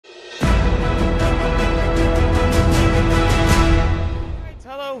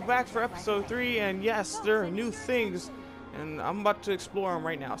back for episode 3, and yes, there are new things, and I'm about to explore them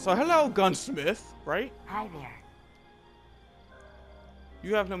right now. So hello, gunsmith, right? Hi there.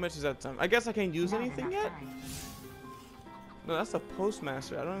 You have no mentions at the time. I guess I can't use anything yet? No, that's a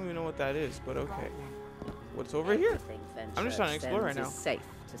postmaster. I don't even know what that is, but okay. What's over here? I'm just trying to explore right now. Safe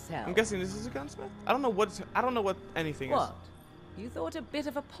to sell. I'm guessing this is a gunsmith? I don't know what anything is. What? You thought a bit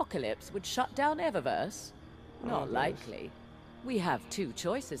of apocalypse would shut down Eververse? Not likely. We have two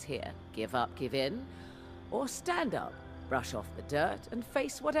choices here. Give up, give in, or stand up, brush off the dirt, and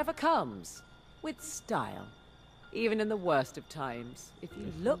face whatever comes. With style. Even in the worst of times, if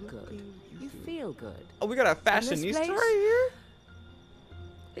you look good, you feel good. Oh, we got a fashionista right here?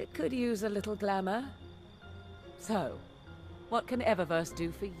 It could use a little glamour. So, what can Eververse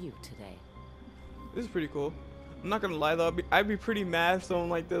do for you today? This is pretty cool. I'm not gonna lie though, I'd be pretty mad if someone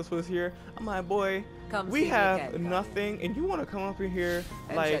like this was here. I'm like, boy, we have nothing, and you want to come up in here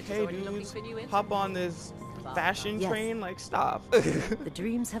like, hey dudes, hop on this fashion train? Like, stop. The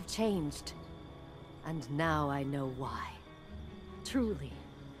dreams have changed, and now I know why. Truly,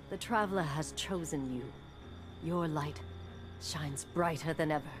 the Traveler has chosen you. Your light shines brighter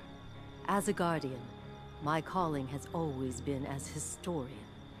than ever. As a guardian, my calling has always been as historian,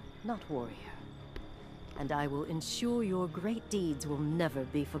 not warrior. And I will ensure your great deeds will never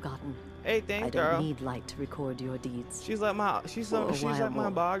be forgotten. Hey, thanks, I don't need light to record your deeds. She's like my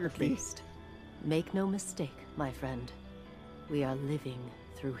biography. Make no mistake, my friend. We are living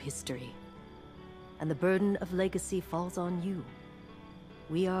through history. And the burden of legacy falls on you.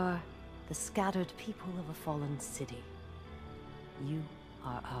 We are the scattered people of a fallen city. You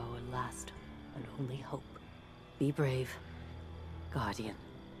are our last and only hope. Be brave, Guardian.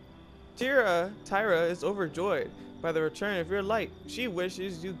 Tyra is overjoyed by the return of your light. She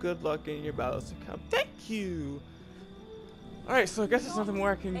wishes you good luck in your battles to come. Thank you! Alright, so I guess there's nothing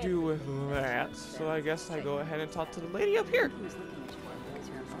more I can do with that. So I guess I go ahead and talk to the lady up here.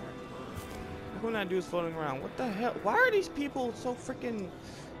 What that dude's floating around? What the hell? Why are these people so freaking...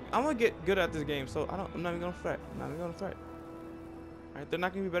 I'm gonna get good at this game, so I'm not even gonna fret. Alright, they're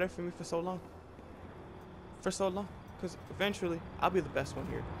not gonna be better for me for so long. Because eventually, I'll be the best one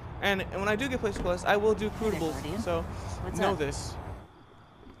here. And when I do get placed plus, I will do crudables, so know this.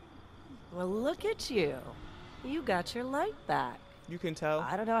 Well, look at you. You got your light back. You can tell.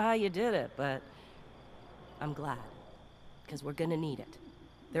 I don't know how you did it, but I'm glad. Because we're gonna need it.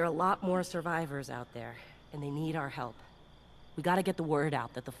 There are a lot more survivors out there, and they need our help. We gotta get the word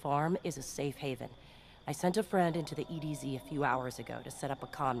out that the farm is a safe haven. I sent a friend into the EDZ a few hours ago to set up a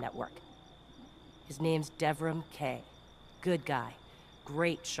comm network. His name's Devram K. Good guy.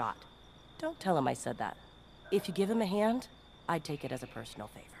 Great shot. Don't tell him I said that. If you give him a hand, I'd take it as a personal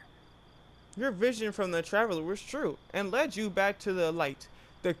favor. Your vision from the Traveler was true, and led you back to the light.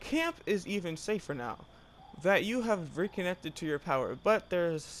 The camp is even safer now that you have reconnected to your power, but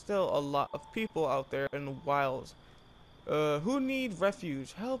there's still a lot of people out there in the wilds who need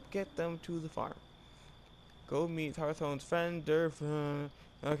refuge. Help get them to the farm. Go meet Hearthstone's friend,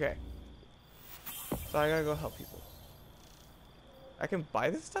 Okay. So I gotta go help people. I can buy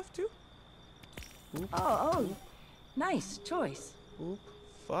this stuff too? Oop. Oh, nice choice. Oop,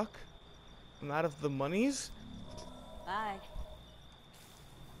 fuck. I'm out of the monies. Bye.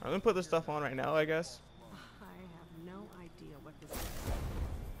 I'm gonna put this stuff on right now, I guess. I have no idea what this is.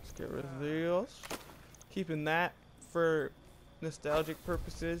 Let's get rid of this. Keeping that for nostalgic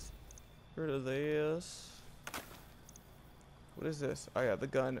purposes. Get rid of this. What is this? Oh yeah, the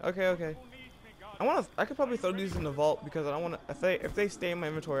gun. Okay. I could probably throw these in the vault because I don't want to. If they stay in my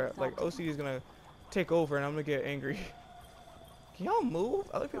inventory, like OCD is gonna take over and I'm gonna get angry. Can y'all move?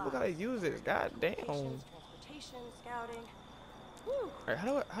 Other people gotta use this. God damn.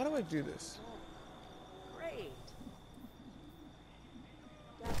 Alright, how do I do this? Great.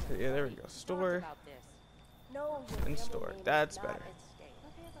 Yeah, there we go. Store and store. That's better.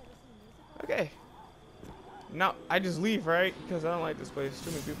 Okay. Now I just leave, right? Because I don't like this place.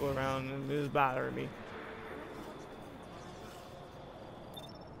 Too many people around and it is bothering me.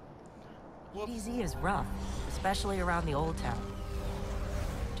 EDZ is rough, especially around the old town.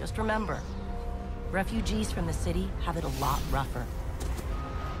 Just remember, refugees from the city have it a lot rougher.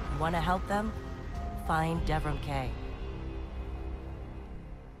 You want to help them? Find Devram K.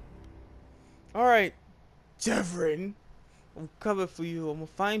 Alright, Devram. I'm coming for you. I'm gonna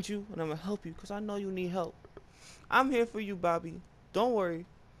find you and I'm gonna help you because I know you need help. I'm here for you, Bobby. Don't worry.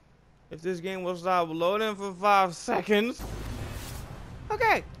 If this game will stop loading for 5 seconds.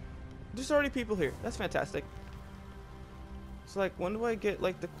 Okay. There's already people here. That's fantastic. It's like, when do I get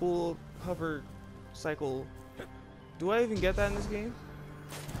like the cool hover cycle? Do I even get that in this game?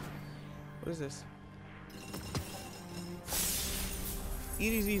 What is this?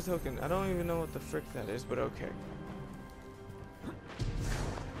 EDZ token. I don't even know what the frick that is, but okay.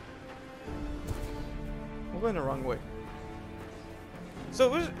 I'm going the wrong way.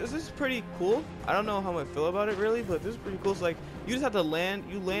 So is this pretty cool? I don't know how I feel about it really, but this is pretty cool. It's like you just have to land.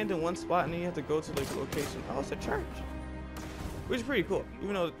 You land in one spot and then you have to go to the location. Oh, it's a church, which is pretty cool.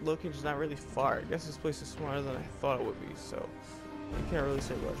 Even though the location's not really far. I guess this place is smaller than I thought it would be. So you can't really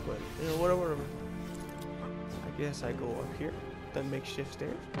say much, but you know, whatever. I guess I go up here, the makeshift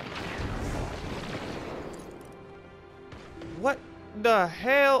stairs. What the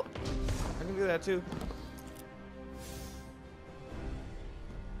hell? I can do that too.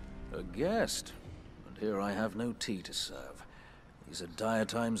 A guest, and here I have no tea to serve. These are dire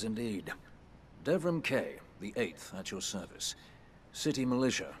times indeed. Devrim K, the 8th, at your service. City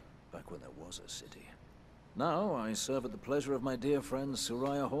militia, back when there was a city. Now I serve at the pleasure of my dear friend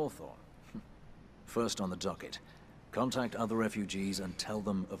Soraya Hawthorne. First on the docket, contact other refugees and tell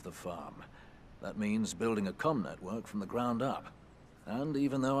them of the farm. That means building a comm network from the ground up. And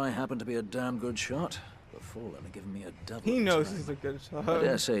even though I happen to be a damn good shot, the Fallen are giving me a double. He knows time. he's a good shot. I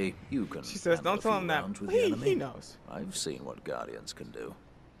dare say you can. She says, handle don't a tell few him that. rounds with the enemy. He knows. I've seen what Guardians can do.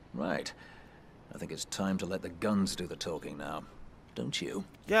 Right. I think it's time to let the guns do the talking now. Don't you?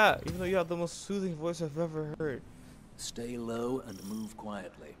 Yeah, even though you have the most soothing voice I've ever heard. Stay low and move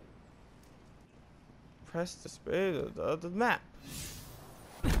quietly. Press the space of the map.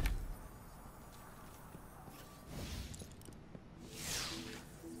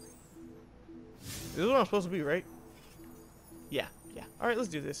 This is what I'm supposed to be, right? Yeah. Alright, let's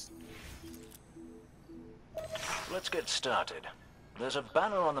do this. Let's get started. There's a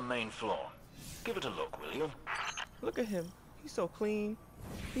banner on the main floor. Give it a look, will you? Look at him. He's so clean.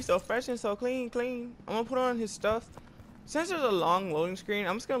 He's so fresh and so clean. I'm gonna put on his stuff. Since there's a long loading screen,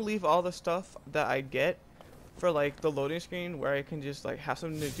 I'm just gonna leave all the stuff that I get for like the loading screen where I can just like have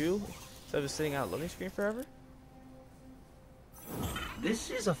something to do instead of just sitting out loading screen forever. This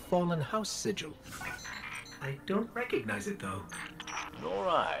is a fallen house sigil. I don't recognize it though. Nor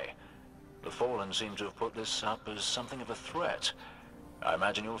I. The Fallen seem to have put this up as something of a threat. I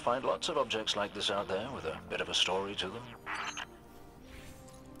imagine you'll find lots of objects like this out there with a bit of a story to them.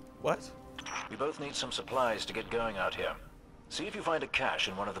 What? We both need some supplies to get going out here. See if you find a cache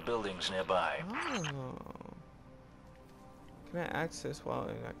in one of the buildings nearby. Oh. Can I access while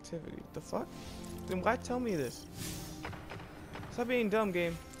in activity? What the fuck? Then why tell me this? Stop being dumb,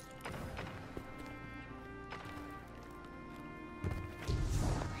 game.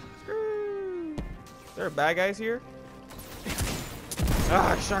 Screw. There are bad guys here?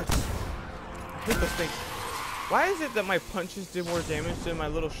 Ah, sharks. I hate those things. Why is it that my punches did more damage than my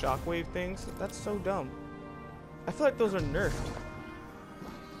little shockwave things? That's so dumb. I feel like those are nerfed.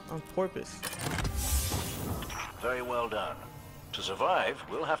 On purpose. Very well done. To survive,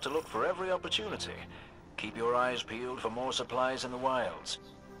 we'll have to look for every opportunity. Keep your eyes peeled for more supplies in the wilds.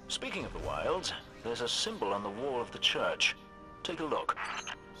 Speaking of the wilds, there's a symbol on the wall of the church. Take a look.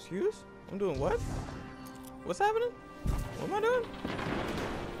 Excuse? I'm doing what? What's happening? What am I doing?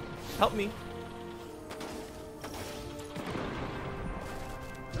 Help me.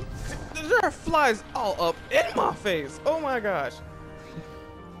 There are flies all up in my face. Oh my gosh.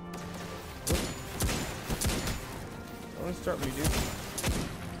 Don't start me, dude.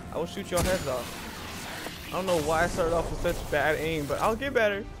 I will shoot your heads off. I don't know why I started off with such bad aim, but I'll get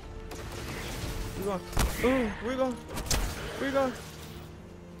better. We're going. Ooh, we're going. We're going.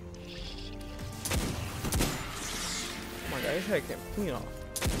 Oh my god, his head came clean off.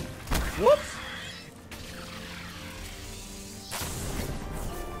 Whoops!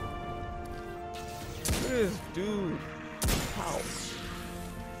 Look at this dude. How?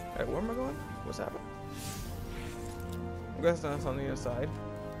 Hey, where am I going? What's happening? I guess that's on the inside.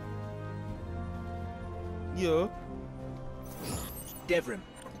 Yeah. Devrim,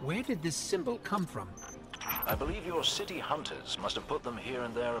 where did this symbol come from? I believe your city hunters must have put them here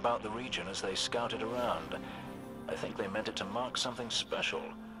and there about the region as they scouted around. I think they meant it to mark something special.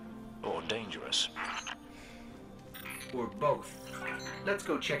 Or dangerous. Or both. Let's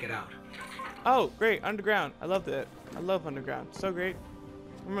go check it out. Oh, great. Underground. I loved it. I love underground. So great.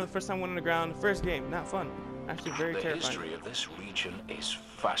 I remember the first time I went underground, first game. Not fun. Actually very terrifying. The history of this region is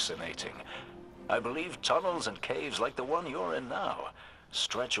fascinating. I believe tunnels and caves like the one you're in now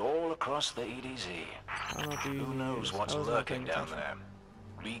stretch all across the EDZ. Who knows what's lurking down there?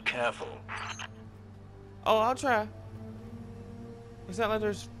 Be careful. Oh, I'll try. It's not like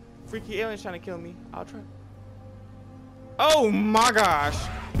there's freaky aliens trying to kill me. I'll try. Oh my gosh.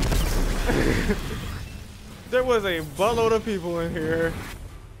 There was a buttload of people in here.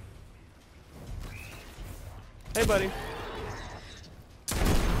 Hey, buddy.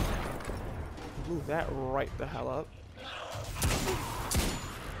 Blew that right the hell up.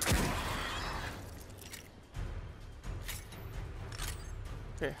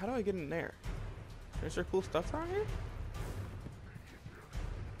 Okay, how do I get in there? Is there cool stuff around here?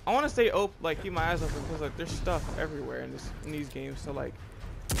 I want to stay open, like keep my eyes open, because like there's stuff everywhere in these games. So like,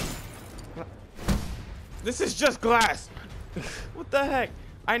 this is just glass. What the heck?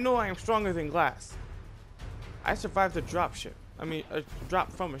 I know I am stronger than glass. I survived a drop ship. I mean, a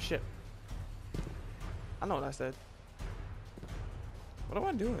drop from a ship. I know what I said. What am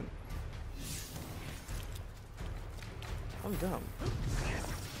I doing? I'm dumb.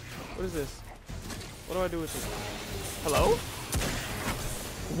 What is this? What do I do with this? Hello?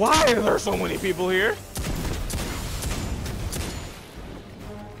 Why are there so many people here?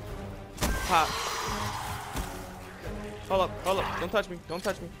 Pop. Hold up, hold up. Don't touch me. Don't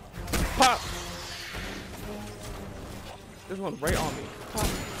touch me. Pop. There's one right on me. Pop,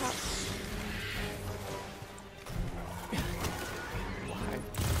 pop. Why?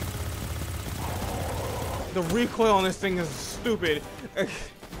 The recoil on this thing is stupid.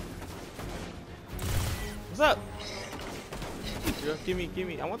 What's up? Give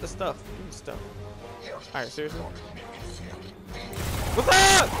me. I want the stuff. Give me stuff. Alright, seriously? What's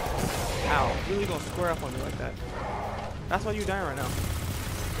up? Ow, really gonna square up on me like that. That's why you dying right now.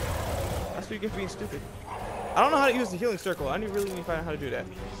 That's what you get for being stupid. I don't know how to use the healing circle. I really need to find out how to do that.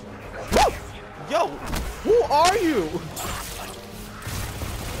 Woo! Yo! Who are you?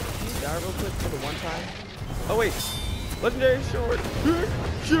 Can you die real quick for the one time? Oh wait. Legendary short.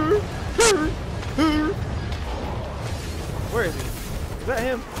 Where is he? Is that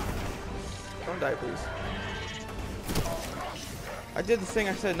him? Don't die, please. I did the thing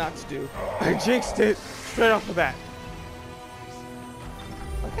I said not to do. I jinxed it straight off the bat.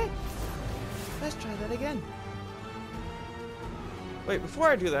 Okay. Let's try that again. Wait, before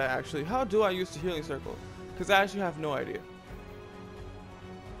I do that, actually, how do I use the healing circle? Because I actually have no idea.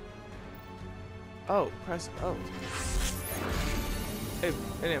 Oh, press O. And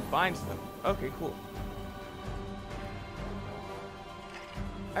it binds them. Okay, cool.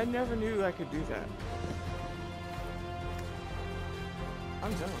 I never knew I could do that.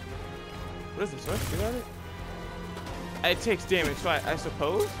 I'm done. What is this? Do I do that? It takes damage, so I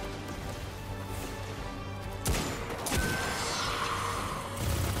suppose?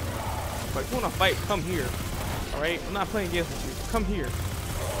 But if you want to fight, come here. Alright? I'm not playing games with you. Come here.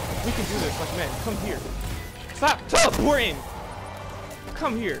 We can do this like men. Come here. Stop teleporting!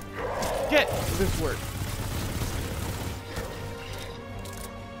 Come here. Get this work.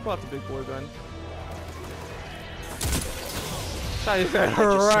 Pull out the big boy gun. Shot his head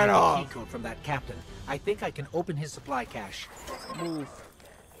right off. Key code from that captain. I think I can open his supply cache. Move.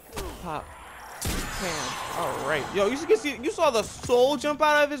 Pop. Can. All right. Yo, you saw the soul jump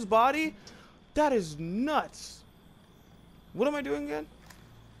out of his body? That is nuts. What am I doing again?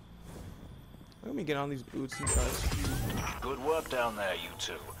 Let me get on these boots and such. Good work down there, you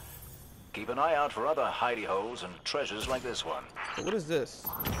two. Keep an eye out for other hidey holes and treasures like this one. What is this?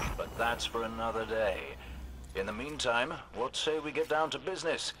 But that's for another day. In the meantime, what say we get down to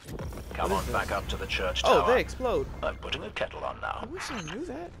business? Come on back up to the church tower. Oh, they explode. I'm putting a kettle on now. I wish I knew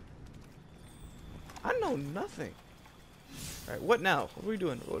that. I know nothing. All right, what now? What are we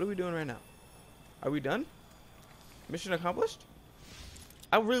doing? What are we doing right now? Are we done? Mission accomplished?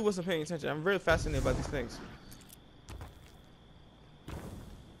 I really wasn't paying attention. I'm very fascinated by these things.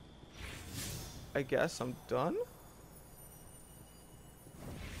 I guess I'm done?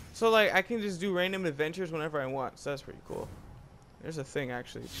 So like I can just do random adventures whenever I want, so that's pretty cool. There's a thing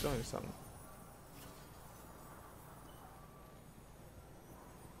actually showing me something.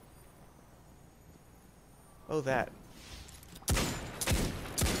 Oh, that.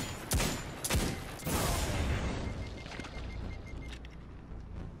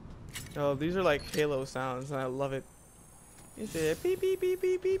 Oh, these are like Halo sounds and I love it. Is it beep beep beep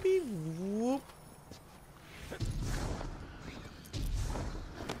beep beep beep whoop.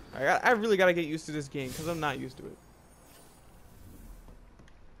 I really gotta get used to this game because I'm not used to it.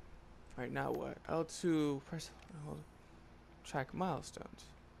 Alright, now what? L2 press hold, track milestones.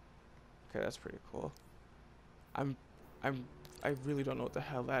 Okay, that's pretty cool. I really don't know what the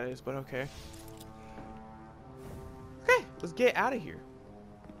hell that is, but okay. Okay, let's get out of here.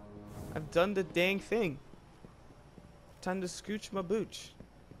 I've done the dang thing. Time to scooch my booch.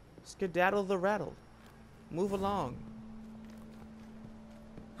 Skedaddle the rattle. Move along.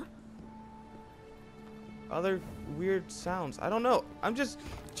 Other weird sounds. I don't know. I'm just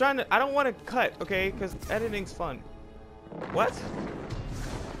trying to. I don't want to cut, okay? Because editing's fun. What?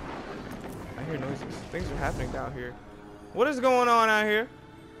 I hear noises. Things are happening down here. What is going on out here?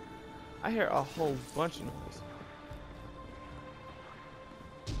 I hear a whole bunch of noise.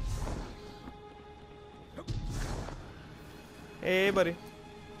 Hey, buddy.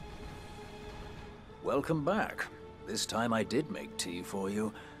 Welcome back. This time I did make tea for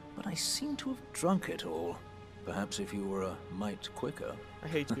you, but I seem to have drunk it all. Perhaps if you were a mite quicker. I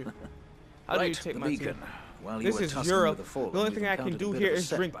hate you. How do you take my tea? While This you were is tussling Europe. with the Fallen, The only you've thing I can encountered a do bit here of a is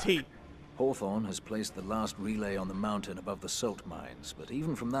drink setback. tea. Hawthorne has placed the last relay on the mountain above the salt mines, but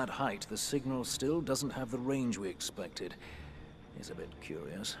even from that height, the signal still doesn't have the range we expected. It's a bit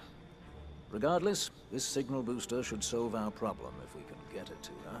curious. Regardless, this signal booster should solve our problem if we can get it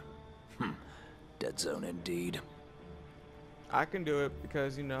to her. Dead zone indeed. I can do it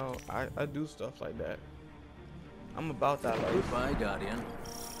because, you know, I do stuff like that. I'm about that life. Goodbye, Guardian.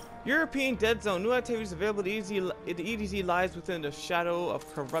 European Dead Zone. New activities available. The EDZ lies within the shadow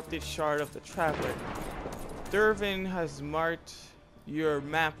of corrupted shard of the Traveler. Dervin has marked your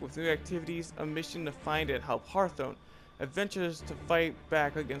map with new activities, a mission to find and help Hawthorne, adventures to fight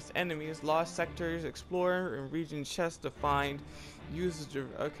back against enemies, lost sectors, explore and region chests to find, uses to...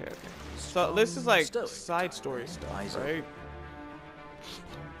 Okay. So this is like side story stuff, right?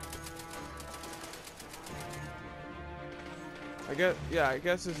 I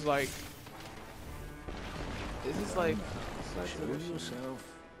guess it's like... This is like... Show yourself.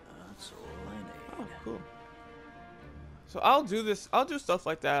 That's all I need. Oh, cool. So I'll do stuff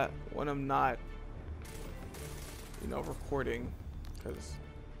like that when I'm not, you know, recording, because,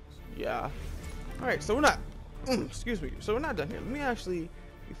 yeah. Alright, so we're not, excuse me, so we're not done here. Let me actually,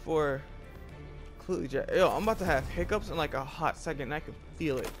 before completely, I'm about to have hiccups in like a hot second, and I can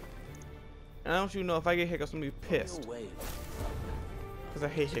feel it. And I don't you know, if I get hiccups, I'm gonna be pissed. Because I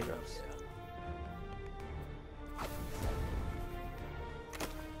hate hiccups.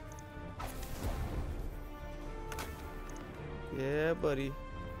 Yeah, buddy.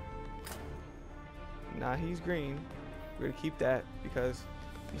 Nah, he's green. We're gonna keep that because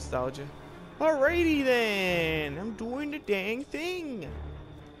nostalgia. Alrighty then! I'm doing the dang thing!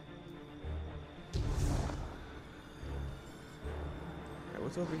 Alright,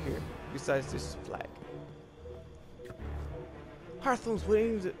 what's over here? Besides this flag. Hawthorne's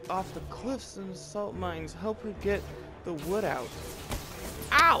waiting off the cliffs and salt mines. Help her get the wood out.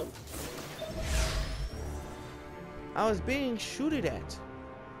 Ow! I was being shooted at.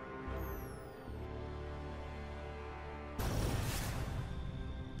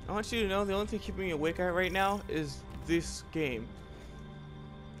 I want you to know the only thing keeping me awake right now is this game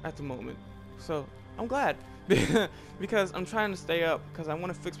at the moment. So I'm glad because I'm trying to stay up because I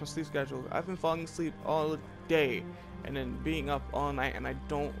want to fix my sleep schedule. I've been falling asleep all day and then being up all night, and I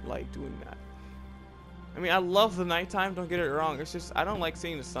don't like doing that. I mean, I love the nighttime, don't get it wrong. It's just I don't like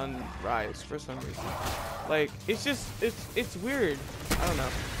seeing the sun rise for some reason. Like, it's just it's weird. I don't know.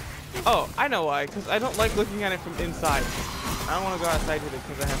 Oh, I know why, because I don't like looking at it from inside. I don't want to go outside with it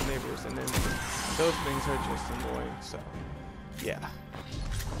because I have neighbors, and then those things are just annoying. So yeah,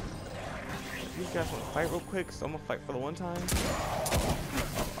 you guys want to fight real quick, so I'm gonna fight for the one time.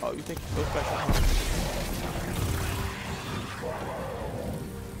 Oh, you think those guys are hard?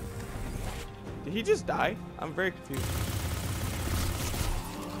 Did he just die? I'm very confused.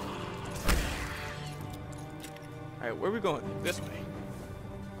 Alright, where are we going? This way.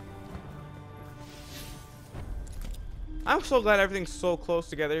 I'm so glad everything's so close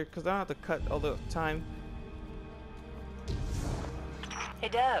together because I don't have to cut all the time. Hey,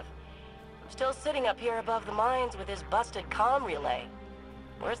 Dev. I'm still sitting up here above the mines with this busted comm relay.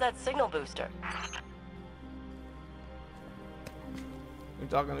 Where's that signal booster? You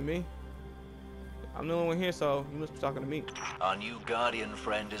talking to me? I'm the only one here, so you must be talking to me. Our new Guardian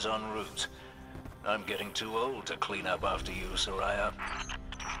friend is en route. I'm getting too old to clean up after you, Soraya.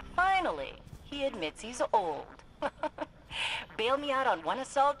 Finally, he admits he's old. Bail me out on one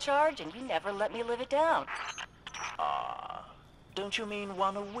assault charge and you never let me live it down. Ah, don't you mean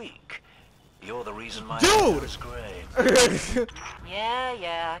one a week? You're the reason my Dude! hair is gray.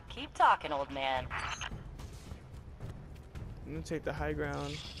 Yeah, keep talking, old man. I'm gonna take the high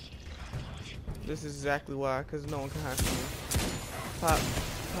ground. This is exactly why, because no one can hack me. Pop,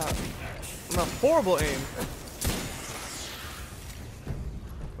 pop. I'm a horrible aim.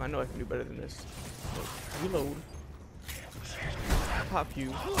 I know I can do better than this. Reload. Pop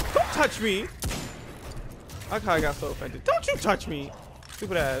you. Don't touch me! I like how I got so offended. Don't you touch me!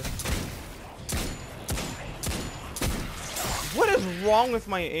 Stupid ass. What is wrong with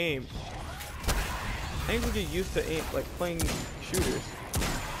my aim? I need to get used to aim, like playing shooters.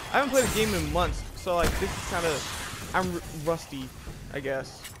 I haven't played a game in months, so like this is kind of, I'm rusty, I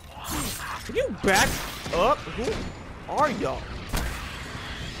guess. Can you back up? Who are y'all?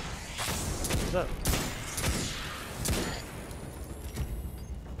 What's up?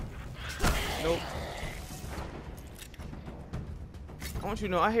 Nope. I want you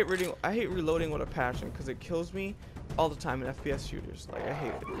to know I hate reloading with a passion because it kills me all the time in FPS shooters. Like, I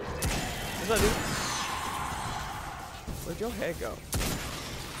hate it. What's up, dude? Where'd your head go?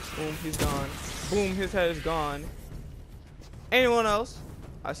 Boom, he's gone. Boom, his head is gone. Anyone else?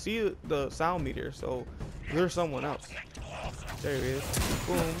 I see the sound meter, so there's someone else. There he is.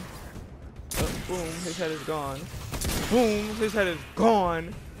 Boom. Boom, his head is gone. Boom, his head is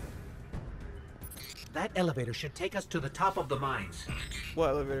gone. That elevator should take us to the top of the mines. What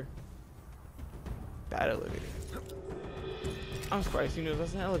elevator? That elevator. I'm surprised you knew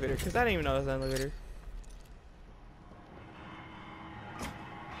that's an elevator, because I didn't even know that's an elevator.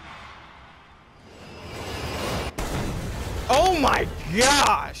 Oh my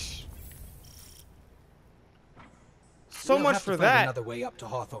gosh! So We'll much have to for find that. Another way up to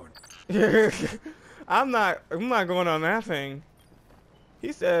Hawthorne. I'm not going on that thing.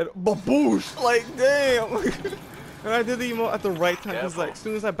 He said baboosh, like damn. And I did the emote at the right time because like as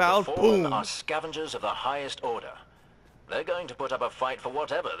soon as I bowed, The Fallen boom. are scavengers of the highest order. They're going to put up a fight for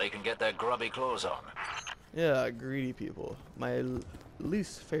whatever they can get their grubby claws on. Yeah, greedy people. My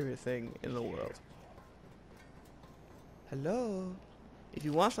least favorite thing in the world. Hello. If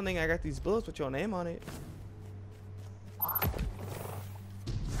you want something, I got these bullets with your name on it.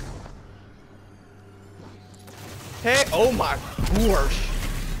 Hey, oh my gosh.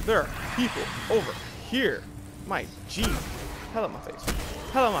 There are people over here. My G. Hell out my face.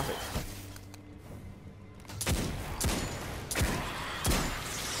 Hell out my face.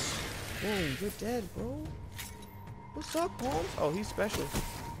 Boom, you're dead, bro. What's up, Holmes? Oh, he's special.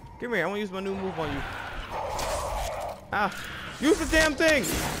 Come here, I want to use my new move on you. Ah, use the damn thing!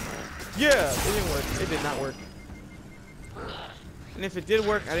 Yeah, it didn't work. It did not work. And if it did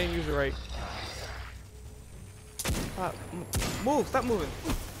work, I didn't use it right. Move, stop moving.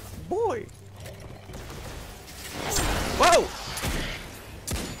 Boy. Whoa!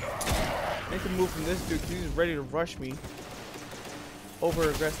 I need to move from this dude because he's ready to rush me. Over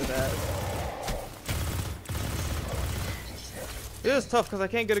aggressive ass. It is tough because I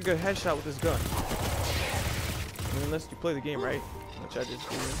can't get a good headshot with this gun. I mean, unless you play the game right, which I just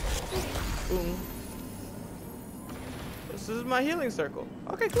did. Boom. This is my healing circle.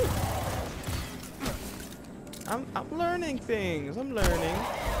 Okay, cool. I'm learning things. I'm learning.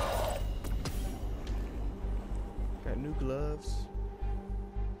 Got new gloves.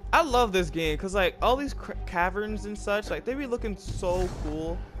 I love this game because like all these caverns and such, like they be looking so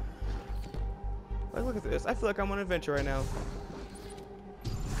cool. Like look at this. I feel like I'm on an adventure right now.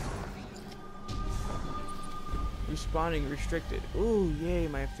 Respawning restricted. Ooh, yay,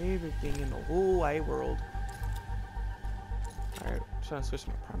 my favorite thing in the whole wide world. Alright, trying to switch to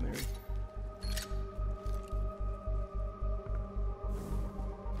my primary.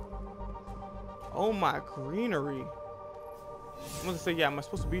 Oh my greenery. I'm gonna say, yeah, am I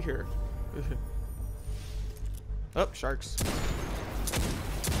supposed to be here? Oh, sharks.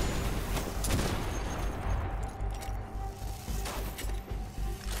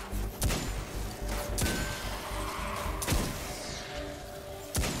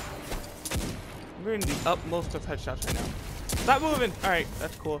 I'm getting the utmost of headshots right now. Stop moving! Alright,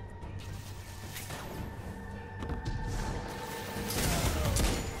 that's cool.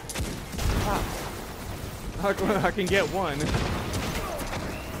 I can get one.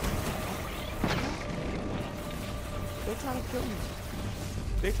 They're trying to kill me.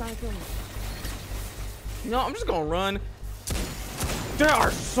 They're trying to kill me. No, I'm just gonna run. There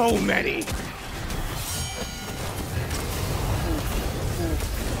are so many.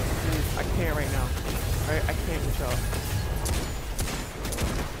 I can't right now. I can't with y'all.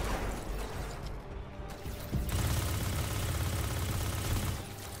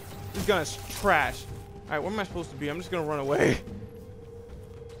 This gun is trash. Alright, where am I supposed to be? I'm just gonna run away.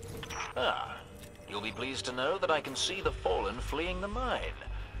 Ah, you'll be pleased to know that I can see the Fallen fleeing the mine.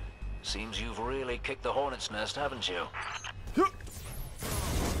 Seems you've really kicked the hornet's nest, haven't you?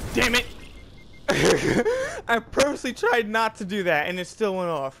 Damn it! I purposely tried not to do that and it still went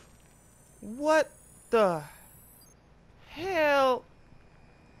off. What the hell?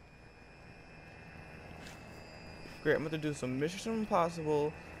 Great, I'm about to do some Mission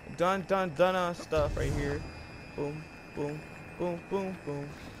Impossible. Done stuff right here. Boom, boom, boom, boom, boom,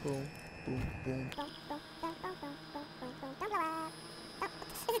 boom, boom, boom.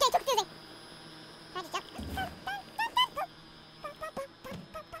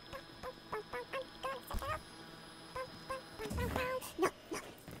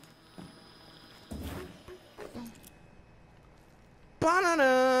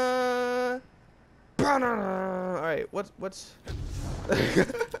 Banana. Banana. All right, what's?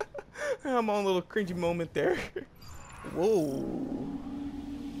 I'm on a little cringy moment there. Whoa.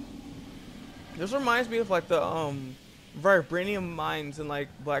 This reminds me of like the vibranium mines in like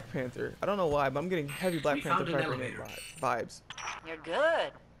Black Panther. I don't know why, but I'm getting heavy Black Panther vibranium vibes. You're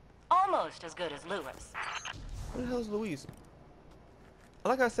good. Almost as good as Lewis. Who the hell is Louise? I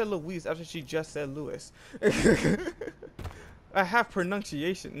like I said Louise after she just said Lewis. I have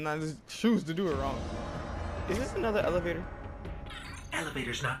pronunciation and I just choose to do it wrong. Is this another elevator?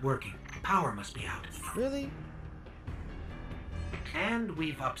 Elevator's not working. Power must be out. Really? And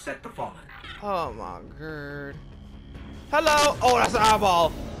we've upset the Fallen. Oh my god. Hello! Oh, that's an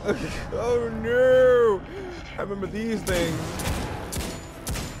eyeball! Oh no! I remember these things.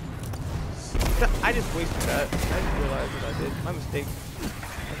 I just wasted that. I didn't realize what I did. My mistake.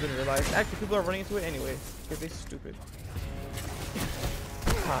 I didn't realize. Actually, people are running into it anyway. Because they're stupid.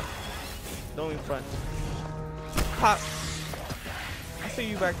 Pop. Don't even front. Pop. I see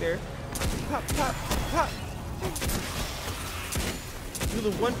you back there. Pop, pop, pop. Do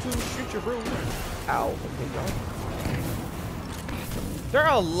the 1-2 shoot your broom. Ow. Okay, y'all. There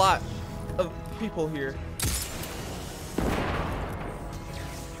are a lot of people here.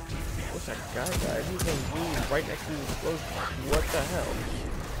 What's that guy? He's in blue right next to the explosion. What the hell?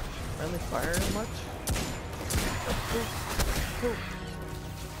 Friendly fire much?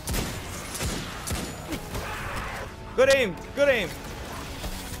 Good aim! Good aim!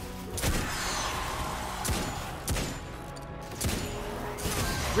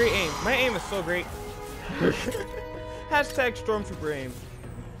 Great aim. My aim is so great. Hashtag Stormtrooper aim.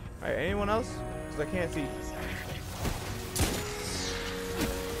 Alright, anyone else? Because I can't see.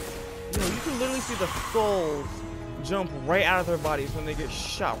 You know, you can literally see the skulls jump right out of their bodies when they get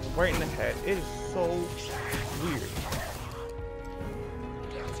shot right in the head. It is so weird.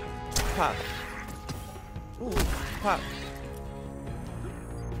 Pop. Ooh, pop.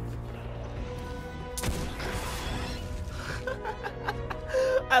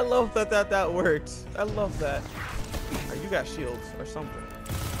 I love that works. I love that. Right, you got shields or something.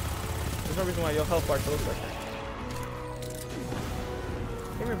 There's no reason why your health bar looks like that.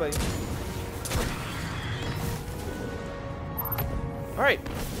 Come here, buddy. Alright.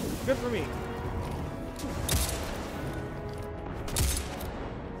 Good for me.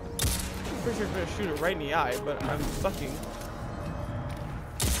 I'm pretty sure I'm gonna shoot it right in the eye, but I'm sucking.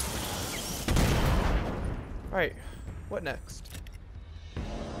 Alright. What next?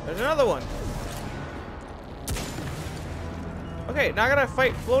 There's another one. Okay, now I gotta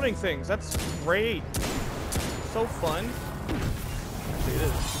fight floating things. That's great. So fun. Actually, it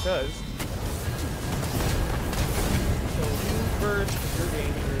is because. So you first, you're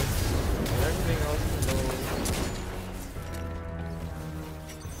dangerous, and everything else is low.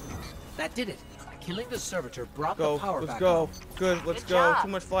 That did it. Killing the servitor brought Go. the power Let's back go. on. Good. Let's Good go. job. Too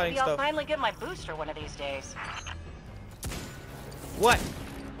much flying Maybe I'll stuff. finally get my booster one of these days. What?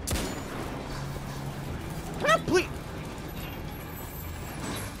 Ah, please.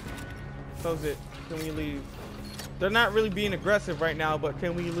 That was it. Can we leave? They're not really being aggressive right now, but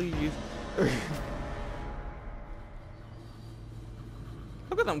can we leave?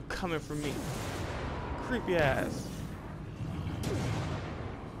 Look at them coming for me. Creepy ass.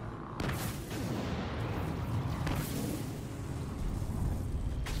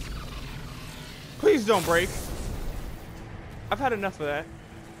 Please don't break. I've had enough of that.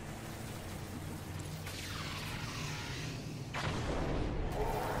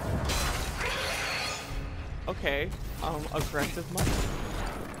 Okay, aggressive much.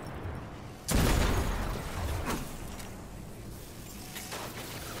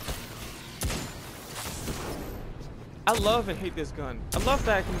 I love and hate this gun. I love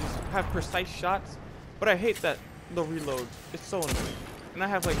that I can just have precise shots, but I hate that the reload. It's so annoying. And I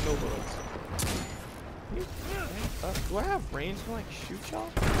have like no bullets. Do I have range to like shoot y'all?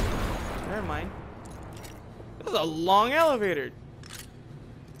 Never mind. This is a long elevator.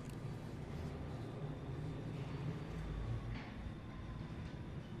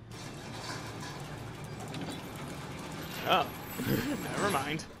 Oh, never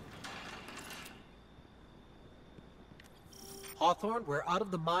mind. Hawthorne, we're out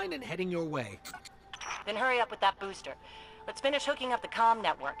of the mine and heading your way. Then hurry up with that booster. Let's finish hooking up the comm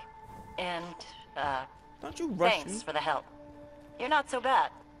network. And, Don't you rush me. thanks for the help. You're not so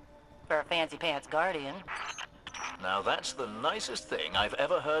bad. For a fancy pants guardian. Now that's the nicest thing I've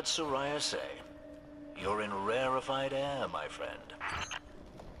ever heard Soraya say. You're in rarefied air, my friend.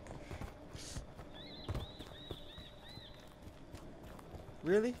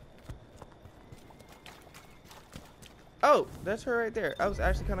 Really? Oh, that's her right there. I was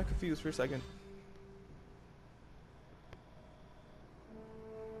actually kind of confused for a second.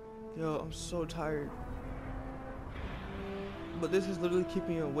 Yo, I'm so tired. But this is literally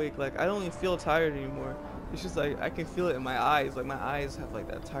keeping me awake. Like, I don't even feel tired anymore. It's just like, I can feel it in my eyes. Like, my eyes have like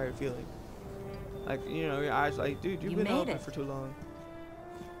that tired feeling. Like, you know, your eyes like, dude, you've been open for too long.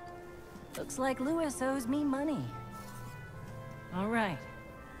 Looks like Lewis owes me money. All right.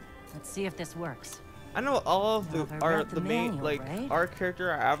 Let's see if this works. I know all of the main, manual, like, right? our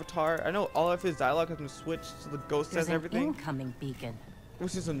character, our avatar. I know all of his dialogue has been switched to the ghost says everything. Incoming beacon.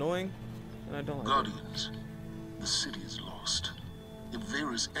 Which is annoying, and I don't like Guardians, the city is lost. If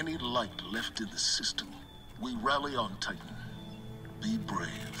there is any light left in the system, we rally on Titan. Be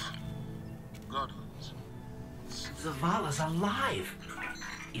brave. Guardians. Zavala's alive.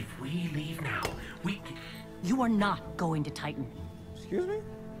 If we leave now, we can... You are not going to Titan. Excuse me?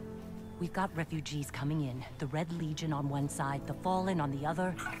 We've got refugees coming in. The Red Legion on one side, the Fallen on the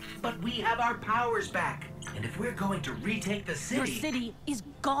other. But we have our powers back. And if we're going to retake the city... Your city is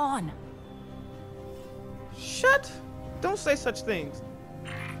gone. Shut! Don't say such things.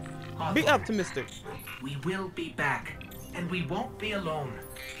 Be optimistic. We will be back. And we won't be alone.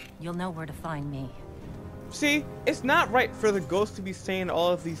 You'll know where to find me. See, it's not right for the ghost to be saying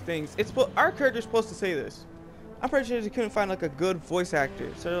all of these things. It's what our character's supposed to say this. I'm pretty sure they couldn't find like a good voice actor.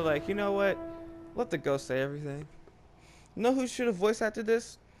 So they're like, you know what? Let the ghost say everything. You know who should have voice acted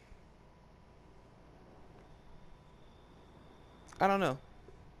this? I don't know.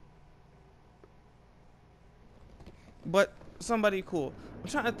 But somebody cool. I'm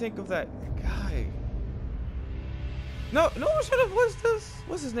trying to think of that guy. No one should have voiced this.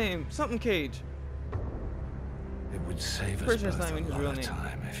 What's his name? Something Cage. It would save us Pretty sure it's both not a even his lot real of name.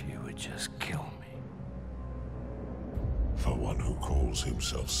 time if you would just kill me. For one who calls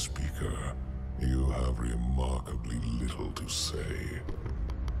himself Speaker, you have remarkably little to say.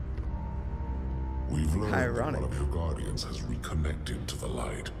 We've learned Ironic. that one of your guardians has reconnected to the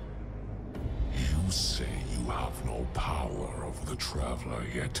light. You say you have no power over the Traveler,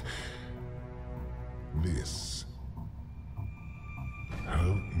 yet this...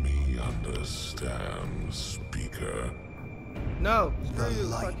 Help me understand, Speaker. No. The Screw you.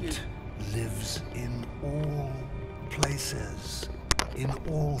 Fuck you. light lives in all places, in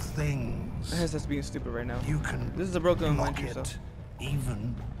all things. It has us being stupid right now. You can This is a broken block mind, it, so.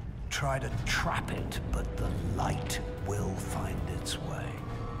 even try to trap it, but the light will find its way.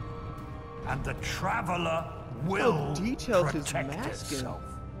 And the Traveler will detailed his protect mask in. itself.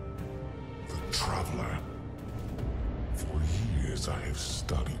 The Traveler. For years I have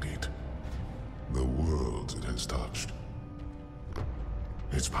studied it. The worlds it has touched.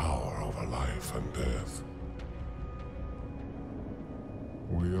 Its power over life and death.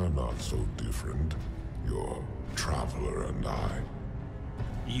 We are not so different, your Traveler and I.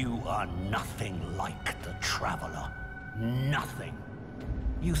 You are nothing like the Traveler. Nothing.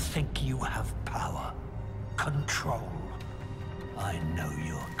 You think you have power, control. I know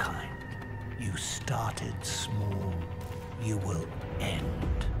your kind. You started small. You will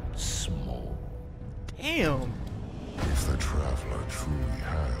end small. Damn. If the Traveler truly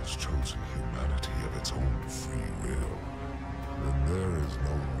has chosen humanity of its own free will, then there is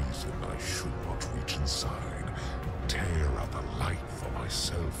no reason I should not reach inside, tear out the light for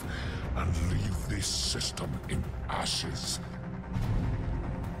myself, and leave this system in ashes.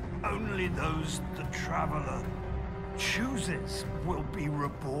 Only those the Traveler chooses will be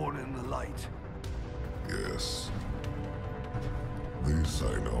reborn in the light. Yes. This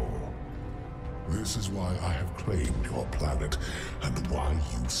I know. This is why I have claimed your planet, and why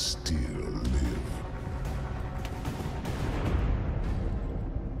you still live.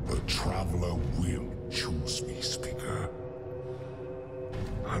 The Traveler will choose me, Speaker.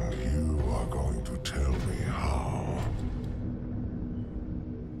 And you are going to tell me how.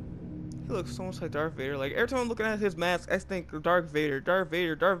 He looks so much like Darth Vader. Like, every time I'm looking at his mask, I think Darth Vader, Darth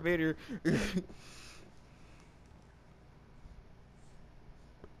Vader, Darth Vader. The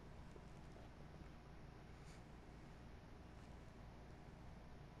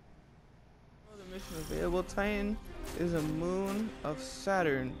mission available. Titan is a moon of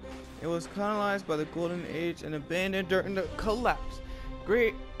Saturn. It was colonized by the Golden Age and abandoned during the collapse.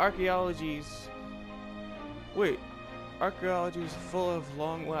 Great archaeologies. Wait. Archaeologies full of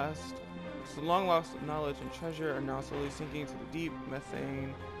long lost knowledge and treasure are now slowly sinking into the deep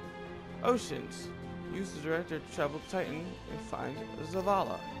methane oceans. Use the director to travel to Titan and find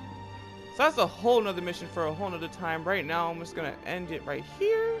Zavala. So that's a whole nother mission for a whole nother time. Right now, I'm just gonna end it right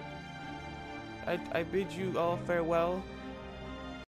here. I bid you all farewell.